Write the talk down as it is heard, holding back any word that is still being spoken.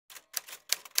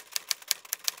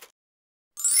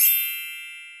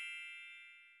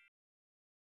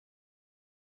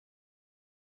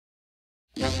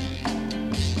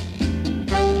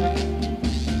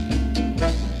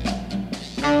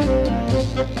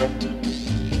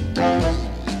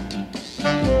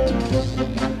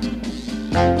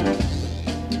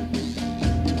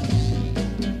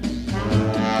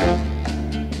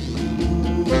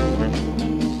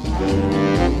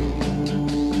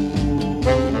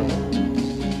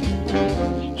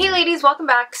Welcome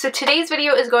back. So today's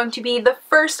video is going to be the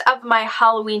first of my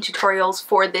Halloween tutorials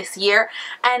for this year,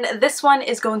 and this one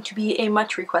is going to be a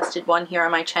much requested one here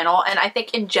on my channel, and I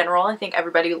think in general, I think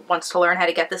everybody wants to learn how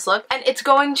to get this look, and it's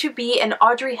going to be an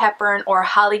Audrey Hepburn or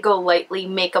Holly Golightly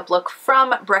makeup look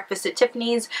from Breakfast at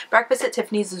Tiffany's. Breakfast at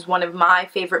Tiffany's is one of my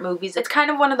favorite movies. It's kind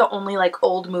of one of the only like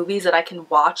old movies that I can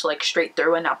watch like straight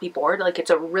through and not be bored. Like,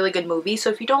 it's a really good movie, so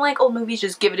if you don't like old movies,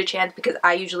 just give it a chance, because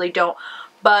I usually don't.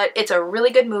 But it's a really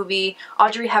good movie.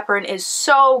 Audrey Hepburn is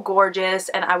so gorgeous,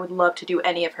 and I would love to do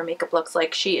any of her makeup looks.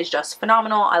 Like, she is just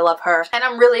phenomenal. I love her, and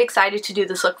I'm really excited to do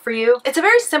this look for you. It's a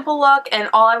very simple look, and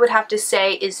all I would have to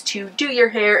say is to do your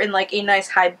hair in like a nice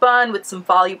high bun with some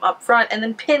volume up front, and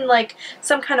then pin like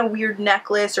some kind of weird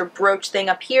necklace or brooch thing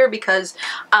up here, because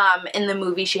in the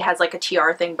movie she has like a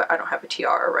tiara thing, but I don't have a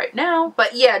tiara right now.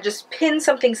 But yeah, just pin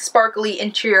something sparkly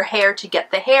into your hair to get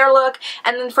the hair look,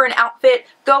 and then for an outfit,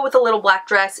 go with a little black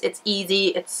dress. It's easy,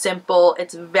 it's simple,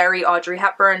 it's very Audrey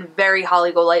Hepburn, very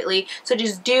Holly Golightly. So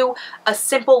just do a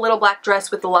simple little black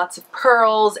dress with lots of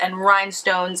pearls and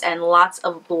rhinestones and lots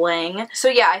of bling. So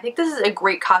yeah, I think this is a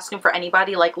great costume for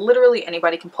anybody. Like, literally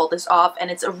anybody can pull this off, and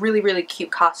it's a really, really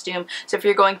cute costume. So if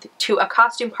you're going to a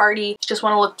costume party, just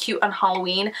want to look cute on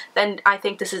Halloween, then I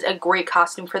think this is a great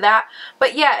costume for that.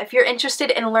 But yeah, if you're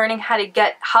interested in learning how to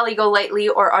get Holly Golightly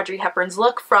or Audrey Hepburn's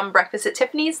look from Breakfast at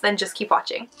Tiffany's, then just keep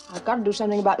watching. I've got to do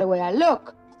something about the way I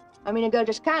look. I mean, a girl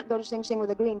just can't go to Sing Sing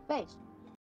with a green face.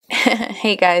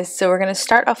 Hey guys, so we're going to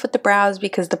start off with the brows,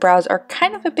 because the brows are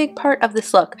kind of a big part of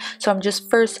this look. So I'm just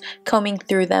first combing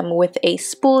through them with a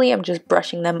spoolie. I'm just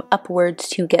brushing them upwards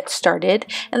to get started,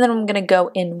 and then I'm going to go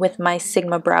in with my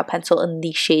Sigma brow pencil in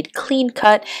the shade Clean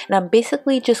Cut, and I'm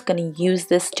basically just going to use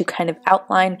this to kind of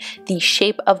outline the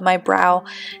shape of my brow.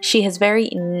 She has very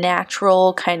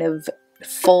natural kind of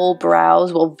full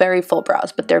brows, well, very full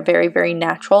brows, but they're very, very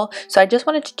natural. So I just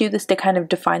wanted to do this to kind of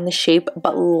define the shape,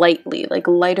 but lightly, like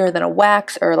lighter than a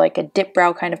wax or like a dip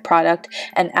brow kind of product.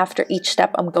 And after each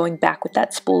step, I'm going back with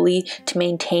that spoolie to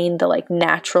maintain the like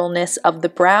naturalness of the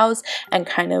brows and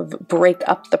kind of break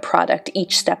up the product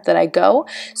each step that I go.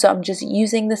 So I'm just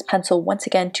using this pencil once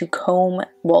again to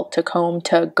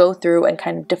to go through and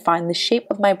kind of define the shape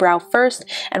of my brow first,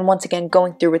 and once again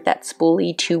going through with that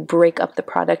spoolie to break up the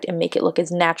product and make it look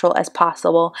as natural as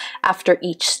possible after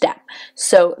each step.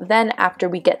 So then after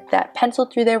we get that pencil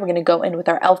through there, we're going to go in with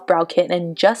our ELF brow kit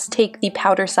and just take the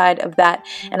powder side of that,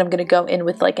 and I'm going to go in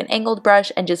with like an angled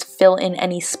brush and just fill in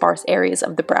any sparse areas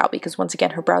of the brow, because once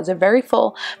again her brows are very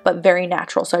full but very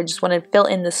natural. So I just want to fill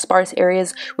in the sparse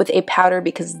areas with a powder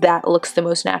because that looks the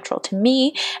most natural to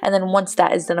me. And then once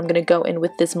that is done, I'm going to go in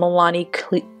with this Milani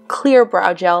clear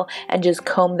brow gel and just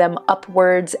comb them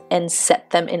upwards and set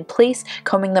them in place.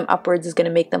 Combing them upwards is going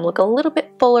to make them look a little bit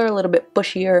fuller, a little bit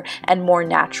bushier, and more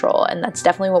natural, and that's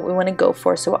definitely what we want to go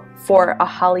for. So for a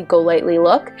Holly Golightly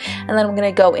look, and then I'm going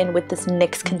to go in with this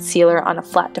NYX concealer on a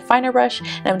flat definer brush,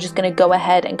 and I'm just going to go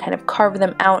ahead and kind of carve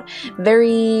them out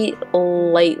very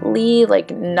lightly,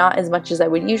 like not as much as I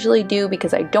would usually do,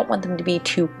 because I don't want them to be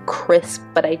too crisp,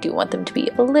 but I do want them to be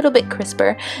a little bit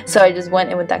crisper. So I just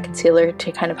went in with that concealer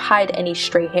to kind of hide any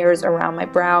stray hairs around my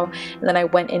brow, and then I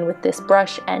went in with this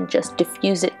brush and just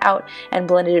diffused it out and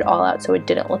blended it all out so it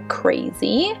didn't look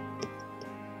crazy.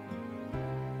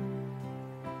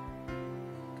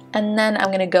 And then I'm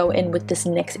going to go in with this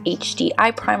NYX HD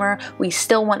eye primer. We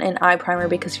still want an eye primer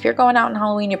because if you're going out on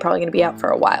Halloween, you're probably going to be out for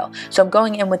a while. So I'm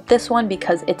going in with this one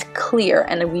because it's clear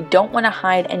and we don't want to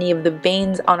hide any of the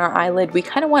veins on our eyelid. We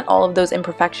kind of want all of those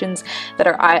imperfections that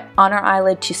are on our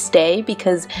eyelid to stay,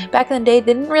 because back in the day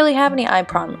they didn't really have any eye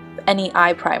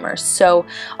primer. So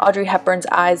Audrey Hepburn's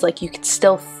eyes, like, you could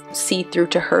still see through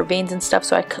to her veins and stuff,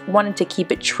 so I wanted to keep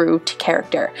it true to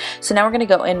character. So now we're going to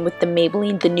go in with the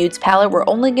Maybelline the Nudes palette. We're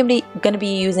only going to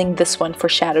be using this one for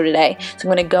shadow today. So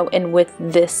I'm going to go in with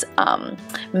this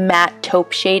matte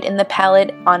taupe shade in the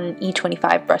palette on an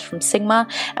E25 brush from Sigma,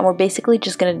 and we're basically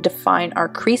just going to define our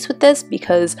crease with this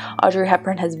because Audrey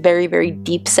Hepburn has very, very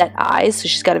deep set eyes, so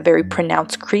she's got a very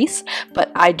pronounced crease,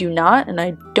 but I do not, and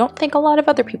I don't think a lot of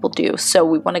other people do. So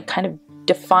we want to kind of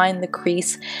define the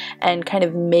crease and kind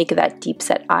of make that deep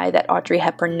set eye that Audrey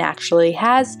Hepburn naturally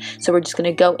has. So we're just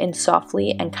going to go in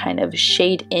softly and kind of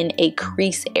shade in a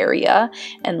crease area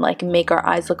and like make our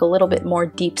eyes look a little bit more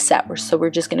deep set. So we're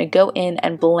just going to go in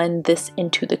and blend this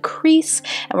into the crease,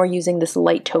 and we're using this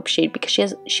light taupe shade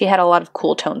because she had a lot of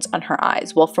cool tones on her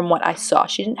eyes. Well, from what I saw,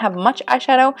 she didn't have much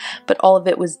eyeshadow, but all of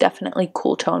it was definitely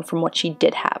cool tone from what she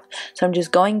did have. So I'm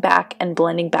just going back and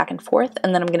blending back and forth,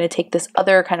 and then I'm going to take this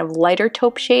other kind of lighter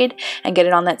taupe shade and get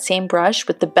it on that same brush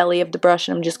with the belly of the brush,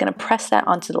 and I'm just going to press that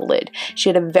onto the lid. She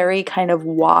had a very kind of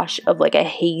wash of like a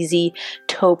hazy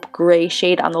taupe gray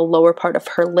shade on the lower part of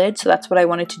her lid, so that's what I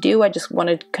wanted to do. I just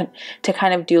wanted to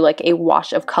kind of do like a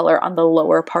wash of color on the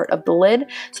lower part of the lid,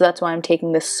 so that's why I'm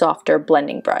taking this softer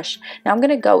blending brush. Now I'm going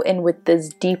to go in with this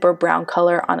deeper brown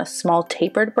color on a small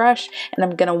tapered brush, and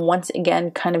I'm going to once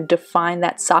again kind of define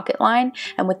that socket line,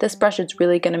 and with this brush it's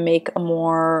really going to make a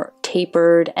more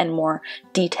tapered and more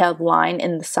detailed line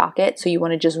in the socket, so you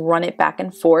want to just run it back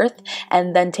and forth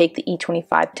and then take the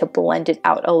E25 to blend it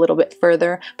out a little bit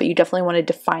further, but you definitely want to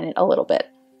define it a little bit.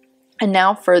 And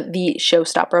now for the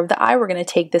showstopper of the eye, we're going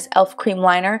to take this e.l.f. cream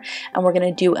liner and we're going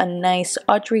to do a nice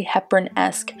Audrey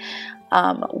Hepburn-esque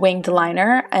winged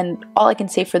liner, and all I can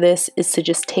say for this is to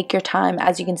just take your time.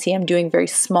 As you can see, I'm doing very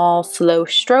small, slow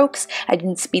strokes. I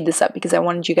didn't speed this up because I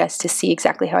wanted you guys to see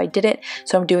exactly how I did it.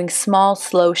 So I'm doing small,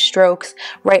 slow strokes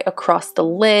right across the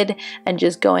lid and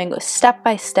just going step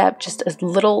by step, just a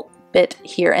little bit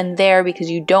here and there because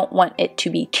you don't want it to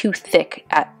be too thick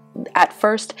at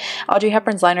first. Audrey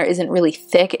Hepburn's liner isn't really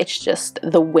thick, it's just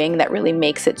the wing that really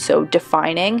makes it so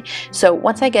defining. So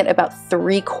once I get about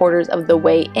 3/4 of the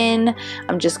way in,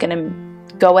 I'm just gonna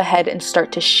go ahead and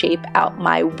start to shape out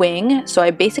my wing. So I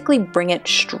basically bring it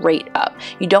straight up.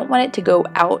 You don't want it to go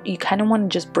out, you kind of want to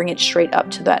just bring it straight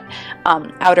up to that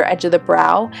outer edge of the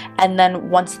brow, and then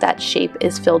once that shape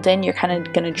is filled in, you're kind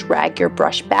of going to drag your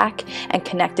brush back and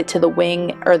connect it to the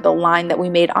wing or the line that we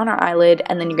made on our eyelid,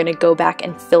 and then you're going to go back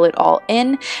and fill it all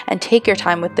in. And take your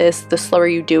time with this. The slower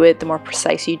you do it, the more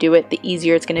precise you do it, the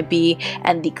easier it's going to be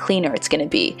and the cleaner it's going to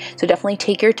be. So definitely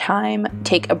take your time.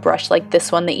 Take a brush like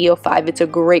this one, the EO5. It's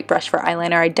a great brush for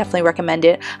eyeliner. I definitely recommend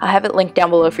it. I'll have it linked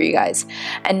down below for you guys.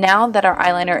 And now that our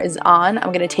eyeliner is on,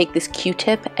 I'm going to take this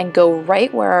Q-tip and go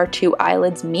right where our two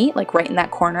eyelids meet, like right in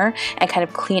that corner, and kind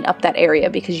of clean up that area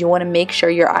because you want to make sure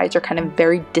your eyes are kind of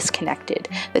very disconnected.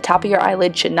 The top of your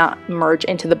eyelid should not merge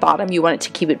into the bottom. You want it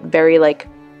to keep it very like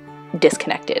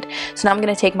disconnected. So now I'm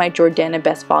going to take my Jordana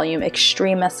Best Volume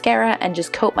Extreme Mascara and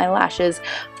just coat my lashes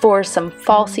for some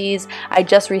falsies. I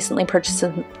just recently purchased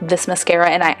this mascara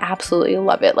and I absolutely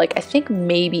love it. Like I think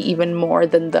maybe even more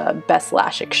than the Best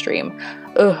Lash Extreme.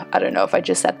 Ugh, I don't know if I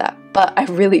just said that, but I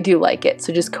really do like it.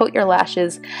 So just coat your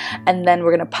lashes, and then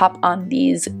we're going to pop on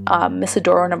these Miss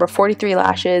Adoro number 43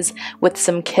 lashes with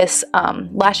some Kiss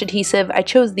lash adhesive. I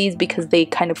chose these because they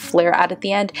kind of flare out at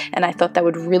the end, and I thought that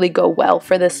would really go well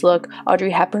for this look.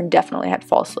 Audrey Hepburn definitely had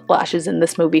false lashes in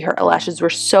this movie. Her lashes were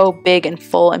so big and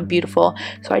full and beautiful,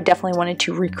 so I definitely wanted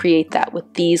to recreate that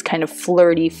with these kind of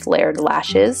flirty, flared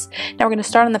lashes. Now we're going to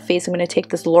start on the face. I'm going to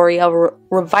take this L'Oreal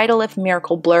Revitalift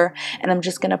Miracle Blur, and I'm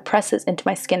just going to press this into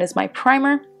my skin as my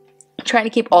primer. I'm trying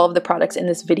to keep all of the products in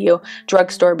this video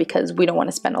drugstore because we don't want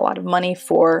to spend a lot of money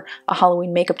for a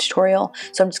Halloween makeup tutorial.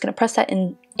 So I'm just going to press that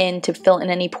in to fill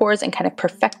in any pores and kind of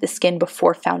perfect the skin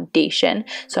before foundation.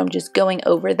 So I'm just going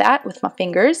over that with my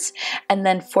fingers. And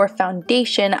then for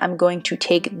foundation, I'm going to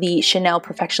take the Chanel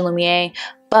Perfection Lumiere,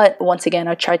 but once again,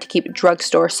 I tried to keep it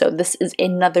drugstore, so this is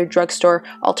another drugstore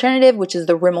alternative, which is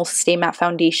the Rimmel Stay Matte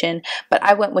Foundation, but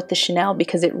I went with the Chanel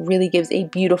because it really gives a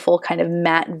beautiful kind of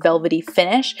matte velvety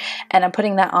finish, and I'm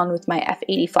putting that on with my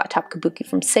F80 Flat Top Kabuki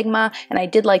from Sigma, and I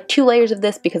did like 2 layers of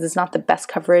this because it's not the best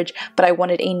coverage, but I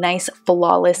wanted a nice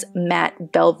flawless matte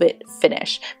velvet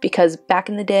finish, because back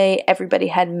in the day, everybody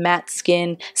had matte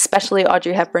skin, especially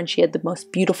Audrey Hepburn. She had the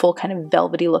most beautiful kind of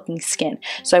velvety looking skin,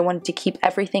 so I wanted to keep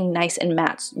everything nice and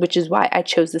matte, which is why I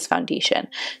chose this foundation.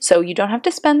 So you don't have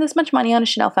to spend this much money on a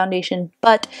Chanel foundation,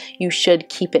 but you should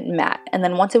keep it matte. And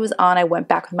then once it was on, I went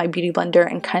back with my beauty blender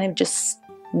and kind of just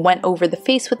went over the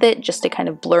face with it just to kind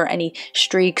of blur any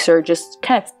streaks or just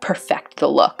kind of perfect the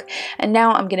look. And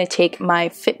now I'm going to take my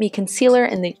Fit Me concealer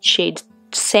in the shade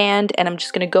Sand, and I'm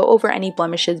just going to go over any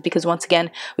blemishes because once again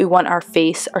we want our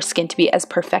face, our skin to be as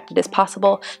perfected as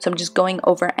possible. So I'm just going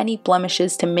over any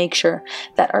blemishes to make sure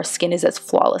that our skin is as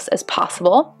flawless as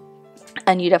possible.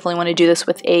 And you definitely want to do this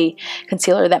with a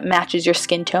concealer that matches your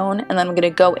skin tone. And then I'm going to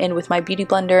go in with my beauty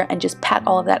blender and just pat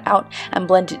all of that out and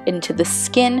blend it into the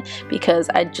skin because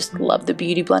I just love the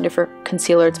beauty blender for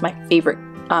concealer. It's my favorite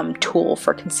tool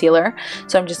for concealer.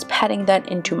 So I'm just patting that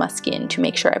into my skin to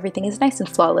make sure everything is nice and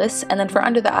flawless. And then for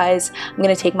under the eyes, I'm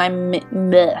going to take my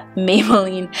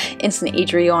Maybelline Instant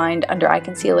Age Rewind under eye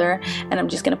concealer, and I'm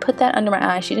just going to put that under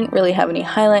my eye. She didn't really have any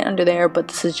highlight under there, but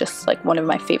this is just like one of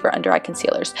my favorite under eye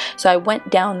concealers. So I went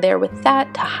down there with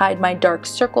that to hide my dark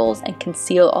circles and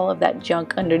conceal all of that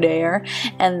junk under there.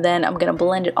 And then I'm going to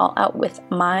blend it all out with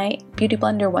my beauty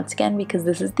blender once again, because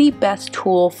this is the best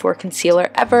tool for concealer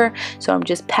ever. So I'm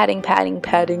just patting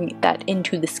that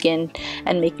into the skin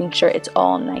and making sure it's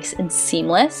all nice and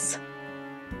seamless.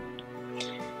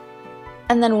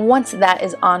 And then once that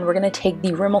is on, we're going to take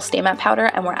the Rimmel Stay Matte Powder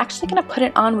and we're actually going to put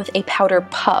it on with a powder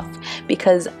puff,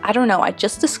 because I don't know, I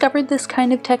just discovered this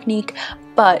kind of technique.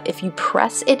 But if you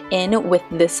press it in with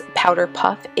this powder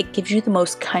puff, it gives you the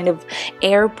most kind of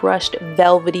airbrushed,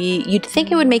 velvety. You'd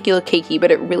think it would make you look cakey,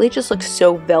 but it really just looks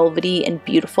so velvety and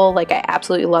beautiful. Like, I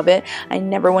absolutely love it. I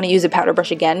never want to use a powder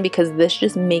brush again because this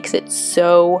just makes it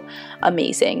so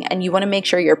amazing. And you want to make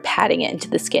sure you're patting it into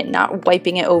the skin, not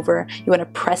wiping it over. You want to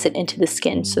press it into the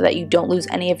skin so that you don't lose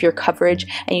any of your coverage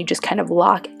and you just kind of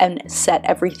lock and set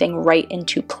everything right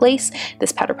into place.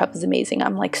 This powder puff is amazing.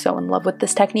 I'm like so in love with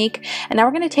this technique. And now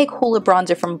we're going to take Hoola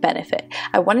bronzer from Benefit.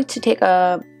 I wanted to take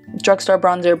a drugstore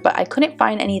bronzer, but I couldn't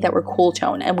find any that were cool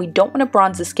tone, and we don't want to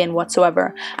bronze the skin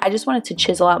whatsoever. I just wanted to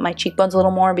chisel out my cheekbones a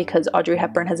little more because Audrey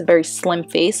Hepburn has a very slim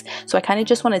face, so I kind of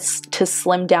just wanted to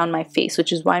slim down my face,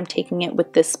 which is why I'm taking it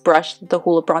with this brush that the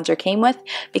Hoola bronzer came with,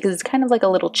 because it's kind of like a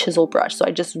little chisel brush. So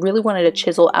I just really wanted to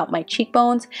chisel out my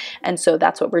cheekbones, and so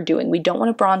that's what we're doing. We don't want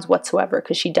to bronze whatsoever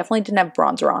because she definitely didn't have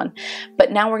bronzer on.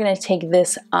 But now we're going to take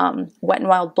this Wet n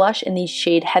Wild blush in the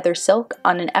shade Heather Silk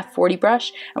on an F40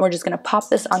 brush, and we're just going to pop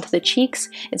this onto the cheeks.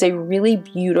 It's a really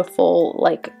beautiful,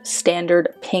 like,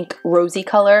 standard pink rosy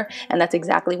color, and that's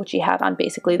exactly what she had on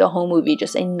basically the whole movie,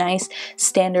 just a nice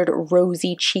standard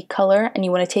rosy cheek color. And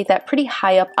you want to take that pretty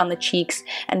high up on the cheeks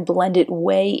and blend it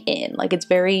way in, like it's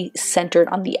very centered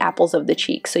on the apples of the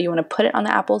cheeks. So you want to put it on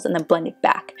the apples and then blend it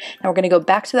back. Now we're going to go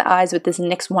back to the eyes with this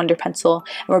NYX Wonder Pencil,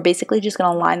 and we're basically just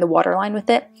going to line the waterline with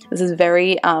it. This is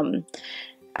very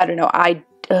I don't know, I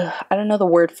don't know the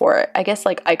word for it. I guess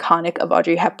like iconic of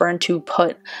Audrey Hepburn to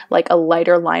put like a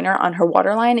lighter liner on her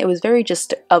waterline. It was very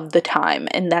just of the time.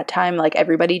 In that time, like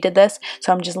everybody did this.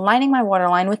 So I'm just lining my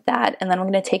waterline with that. And then I'm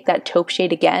going to take that taupe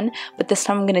shade again, but this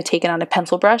time I'm going to take it on a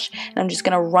pencil brush. And I'm just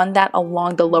going to run that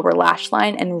along the lower lash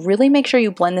line and really make sure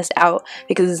you blend this out,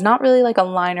 because it's not really like a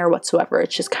liner whatsoever.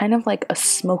 It's just kind of like a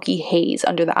smoky haze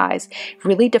under the eyes. It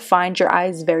really defines your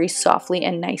eyes very softly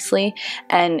and nicely.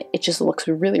 And it just looks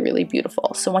really, really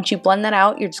beautiful. So once you blend that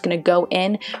out, you're just going to go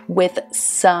in with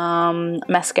some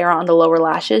mascara on the lower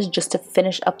lashes just to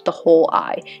finish up the whole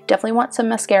eye. Definitely want some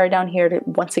mascara down here to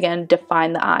once again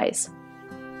define the eyes.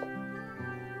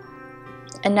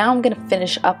 And now I'm going to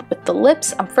finish up with the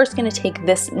lips. I'm first going to take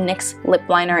this NYX lip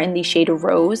liner in the shade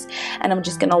Rose, and I'm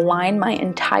just going to line my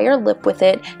entire lip with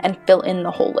it and fill in the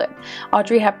whole lip.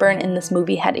 Audrey Hepburn in this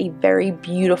movie had a very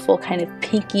beautiful kind of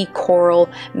pinky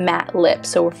coral matte lip.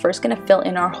 So we're first going to fill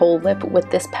in our whole lip with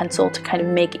this pencil to kind of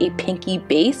make a pinky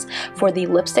base for the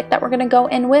lipstick that we're going to go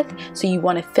in with. So you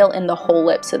want to fill in the whole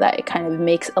lip so that it kind of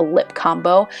makes a lip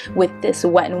combo with this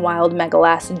Wet n Wild Mega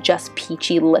Last Just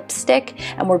Peachy lipstick.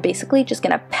 And we're basically just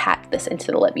going to pat this into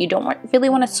the lip. You don't really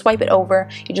want to swipe it over.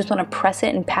 You just want to press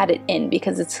it and pat it in,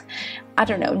 because it's, I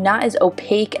don't know, not as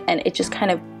opaque, and it just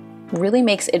kind of really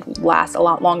makes it last a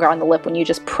lot longer on the lip when you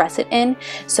just press it in.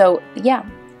 So yeah,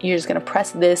 you're just going to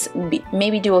press this,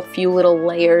 maybe do a few little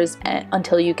layers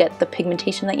until you get the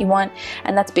pigmentation that you want.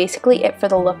 And that's basically it for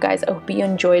the look, guys. I hope you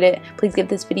enjoyed it. Please give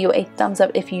this video a thumbs up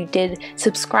if you did.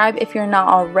 Subscribe if you're not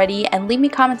already, and leave me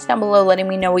comments down below letting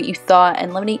me know what you thought,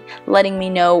 and letting me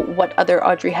know what other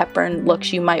Audrey Hepburn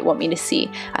looks you might want me to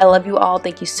see. I love you all.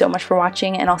 Thank you so much for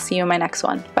watching, and I'll see you in my next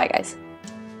one. Bye, guys.